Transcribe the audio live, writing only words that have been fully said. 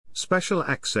Special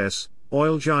access,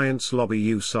 oil giants lobby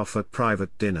Yousaf at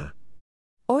private dinner.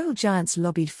 Oil giants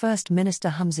lobbied First Minister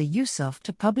Yousaf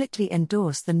to publicly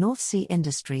endorse the North Sea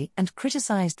industry and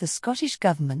criticised the Scottish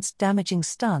Government's damaging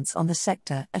stance on the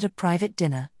sector at a private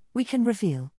dinner, we can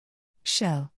reveal.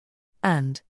 Shell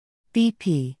and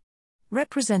BP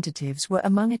representatives were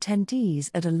among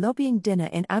attendees at a lobbying dinner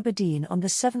in Aberdeen on the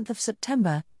 7th of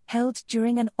September, held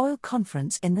during an oil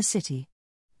conference in the city.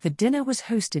 The dinner was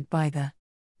hosted by the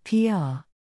PR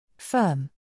firm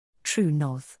True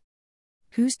North,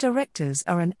 whose directors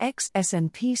are an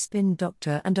ex-SNP spin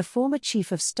doctor and a former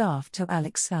chief of staff to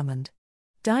Alex Salmond.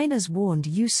 Diners warned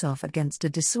Yousaf against a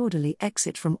disorderly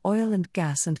exit from oil and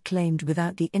gas and claimed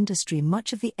without the industry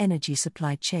much of the energy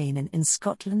supply chain in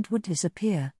Scotland would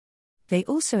disappear. They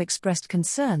also expressed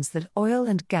concerns that oil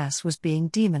and gas was being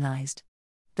demonised.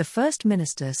 The First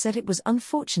Minister said it was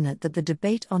unfortunate that the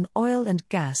debate on oil and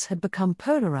gas had become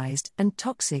polarised and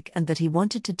toxic and that he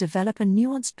wanted to develop a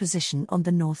nuanced position on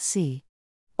the North Sea.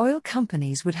 Oil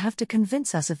companies would have to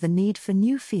convince us of the need for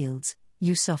new fields,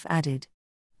 Yousaf added.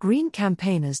 Green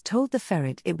campaigners told the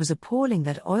Ferret it was appalling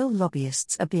that oil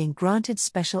lobbyists are being granted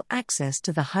special access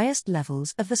to the highest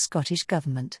levels of the Scottish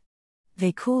Government.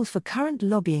 They called for current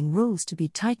lobbying rules to be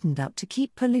tightened up to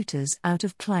keep polluters out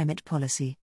of climate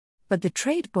policy. But the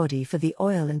trade body for the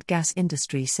oil and gas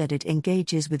industry said it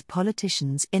engages with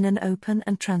politicians in an open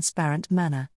and transparent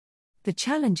manner. The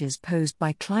challenges posed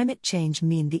by climate change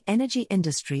mean the energy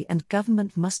industry and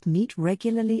government must meet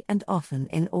regularly and often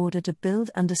in order to build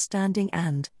understanding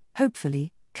and,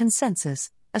 hopefully, consensus,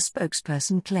 a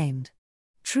spokesperson claimed.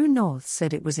 True North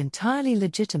said it was entirely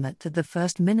legitimate that the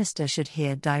First Minister should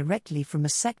hear directly from a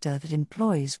sector that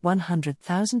employs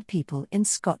 100,000 people in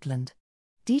Scotland.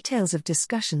 Details of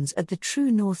discussions at the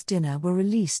True North dinner were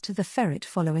released to the Ferret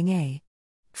following a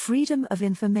Freedom of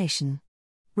Information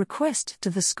request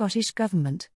to the Scottish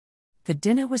Government. The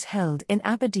dinner was held in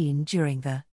Aberdeen during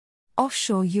the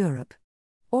Offshore Europe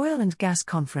Oil and Gas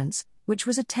Conference, which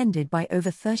was attended by over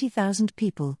 30,000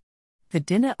 people. The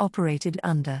dinner operated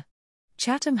under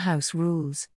Chatham House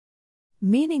rules,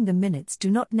 meaning the minutes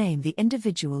do not name the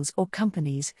individuals or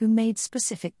companies who made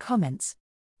specific comments.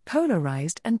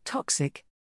 Polarized and toxic.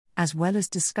 As well as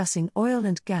discussing oil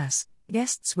and gas,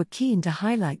 guests were keen to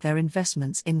highlight their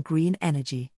investments in green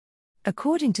energy.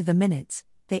 According to the minutes,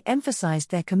 they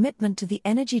emphasized their commitment to the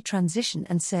energy transition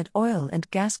and said oil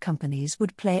and gas companies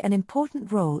would play an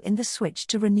important role in the switch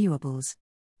to renewables.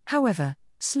 However,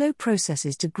 slow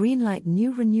processes to greenlight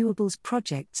new renewables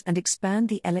projects and expand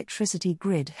the electricity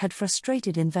grid had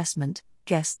frustrated investment,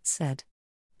 guests said.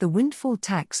 The windfall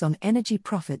tax on energy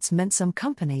profits meant some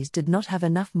companies did not have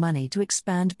enough money to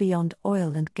expand beyond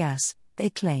oil and gas,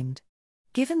 they claimed.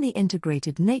 Given the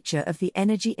integrated nature of the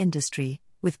energy industry,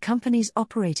 with companies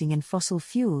operating in fossil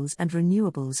fuels and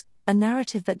renewables, a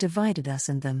narrative that divided us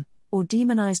and them, or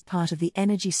demonized part of the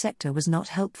energy sector was not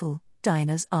helpful,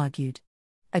 diners argued.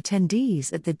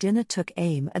 Attendees at the dinner took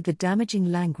aim at the damaging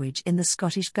language in the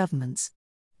Scottish Government's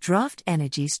draft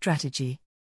energy strategy,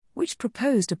 which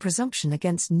proposed a presumption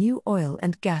against new oil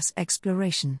and gas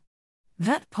exploration.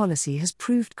 That policy has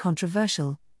proved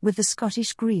controversial, with the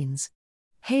Scottish Greens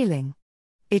hailing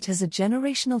it as a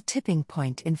generational tipping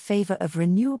point in favour of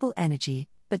renewable energy,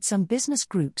 but some business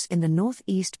groups in the North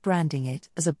East branding it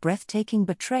as a breathtaking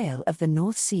betrayal of the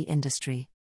North Sea industry.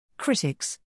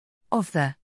 Critics of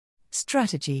the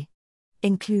strategy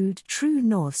include True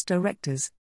North's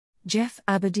directors Jeff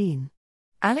Aberdeen,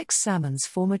 Alex Salmond's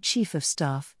former chief of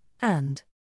staff, and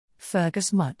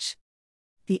Fergus Much,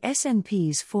 the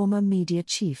SNP's former media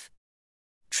chief.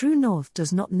 True North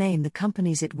does not name the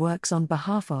companies it works on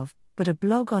behalf of, but a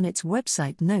blog on its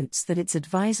website notes that its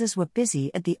advisors were busy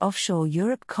at the Offshore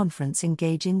Europe conference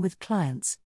engaging with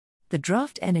clients. The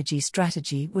draft energy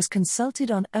strategy was consulted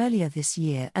on earlier this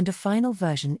year and a final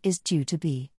version is due to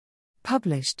be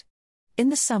published in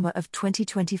the summer of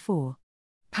 2024.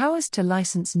 Powers to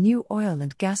license new oil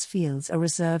and gas fields are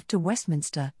reserved to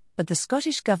Westminster, but the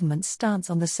Scottish Government's stance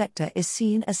on the sector is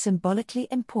seen as symbolically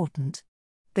important.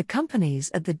 The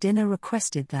companies at the dinner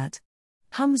requested that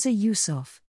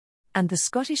Yousaf and the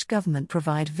Scottish Government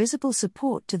provide visible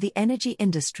support to the energy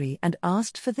industry and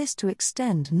asked for this to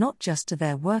extend not just to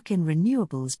their work in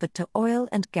renewables but to oil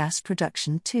and gas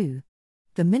production too.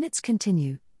 The minutes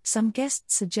continue. Some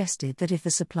guests suggested that if the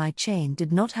supply chain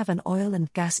did not have an oil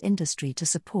and gas industry to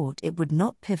support, it would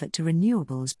not pivot to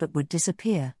renewables but would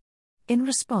disappear. In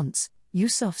response,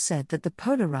 Yousaf said that the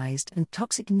polarized and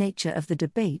toxic nature of the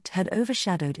debate had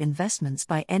overshadowed investments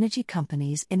by energy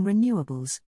companies in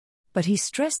renewables. But he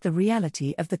stressed the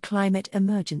reality of the climate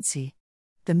emergency.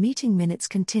 The meeting minutes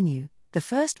continue. The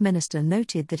First Minister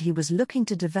noted that he was looking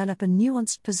to develop a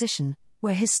nuanced position,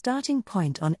 where his starting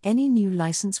point on any new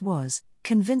licence was,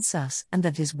 "Convince us," and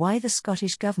that is why the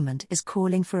Scottish Government is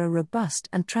calling for a robust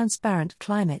and transparent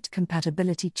climate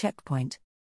compatibility checkpoint.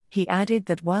 He added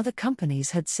that while the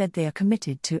companies had said they are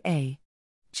committed to a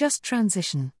just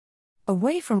transition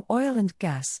away from oil and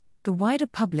gas, the wider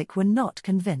public were not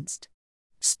convinced.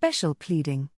 Special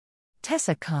pleading.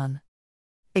 Tessa Khan,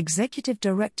 Executive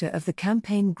Director of the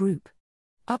campaign group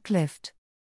Uplift,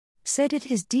 said it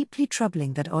is deeply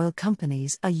troubling that oil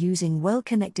companies are using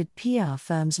well-connected PR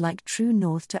firms like True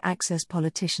North to access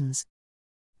politicians.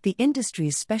 The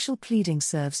industry's special pleading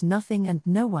serves nothing and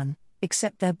no one,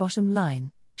 except their bottom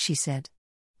line, she said.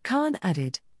 Khan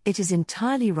added, "It is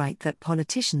entirely right that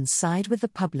politicians side with the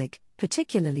public,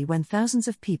 particularly when thousands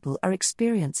of people are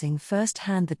experiencing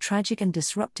firsthand the tragic and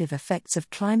disruptive effects of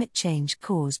climate change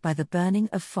caused by the burning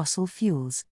of fossil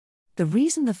fuels. The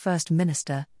reason the First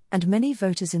Minister, and many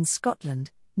voters in Scotland,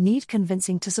 need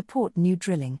convincing to support new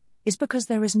drilling, is because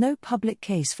there is no public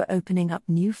case for opening up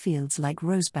new fields like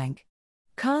Rosebank."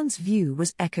 Khan's view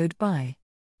was echoed by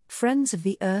Friends of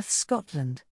the Earth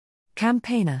Scotland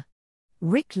campaigner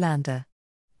Rick Lander.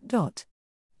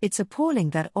 It's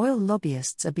appalling that oil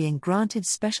lobbyists are being granted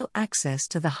special access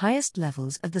to the highest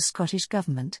levels of the Scottish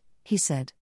Government, he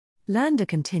said. Lander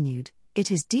continued, "It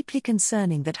is deeply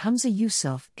concerning that Humza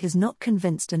Yousaf is not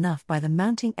convinced enough by the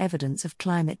mounting evidence of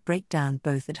climate breakdown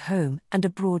both at home and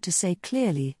abroad to say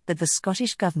clearly that the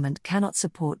Scottish Government cannot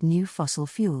support new fossil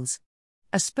fuels."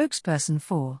 A spokesperson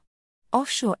for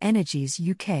Offshore Energies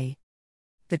UK,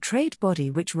 the trade body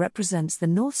which represents the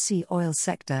North Sea oil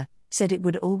sector, said it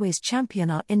would always champion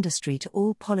our industry to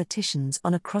all politicians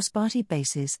on a cross-party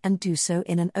basis and do so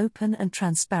in an open and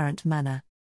transparent manner.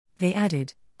 They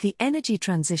added, "The energy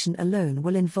transition alone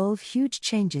will involve huge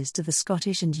changes to the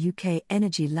Scottish and UK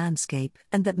energy landscape,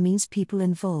 and that means people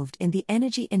involved in the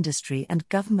energy industry and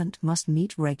government must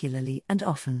meet regularly and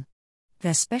often.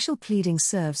 Their special pleading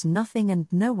serves nothing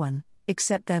and no one,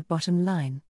 except their bottom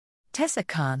line." Tessa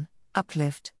Khan,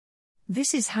 Uplift.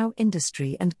 "This is how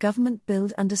industry and government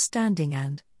build understanding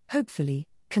and, hopefully,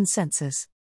 consensus."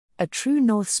 A True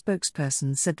North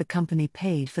spokesperson said the company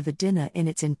paid for the dinner in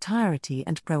its entirety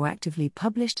and proactively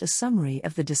published a summary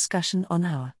of the discussion on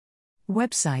our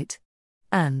website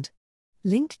and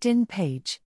LinkedIn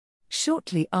page.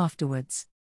 Shortly afterwards,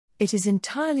 "It is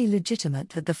entirely legitimate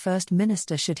that the First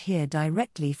Minister should hear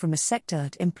directly from a sector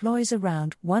that employs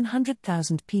around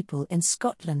 100,000 people in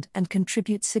Scotland and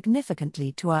contributes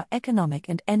significantly to our economic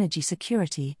and energy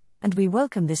security, and we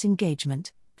welcome this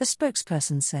engagement," the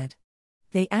spokesperson said.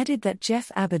 They added that Jeff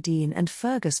Aberdeen and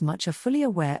Fergus Much are fully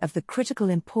aware of the critical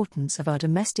importance of our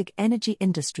domestic energy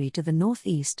industry to the North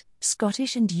East,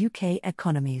 Scottish and UK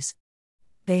economies.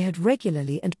 They had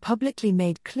regularly and publicly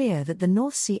made clear that the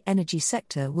North Sea energy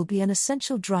sector will be an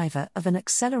essential driver of an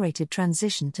accelerated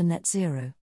transition to net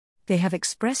zero. They have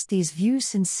expressed these views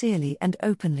sincerely and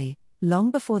openly,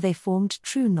 long before they formed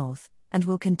True North, and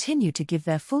will continue to give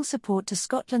their full support to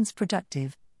Scotland's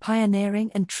productive,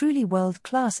 pioneering and truly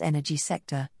world-class energy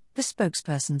sector, the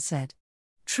spokesperson said.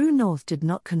 True North did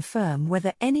not confirm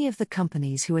whether any of the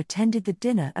companies who attended the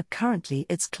dinner are currently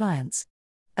its clients.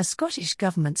 A Scottish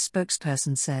Government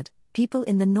spokesperson said, "People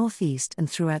in the North East and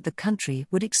throughout the country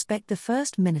would expect the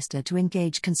First Minister to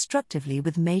engage constructively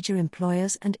with major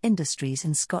employers and industries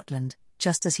in Scotland,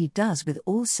 just as he does with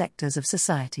all sectors of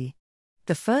society.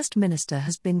 The First Minister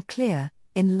has been clear,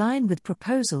 in line with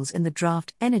proposals in the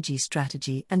draft Energy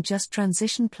Strategy and Just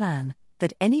Transition Plan,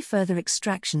 that any further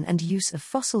extraction and use of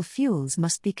fossil fuels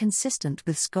must be consistent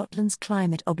with Scotland's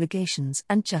climate obligations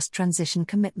and just transition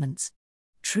commitments."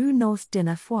 True North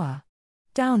Dinner Foire.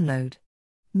 Download.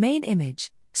 Main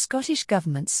image, Scottish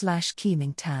Government /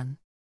 Keeming Tan.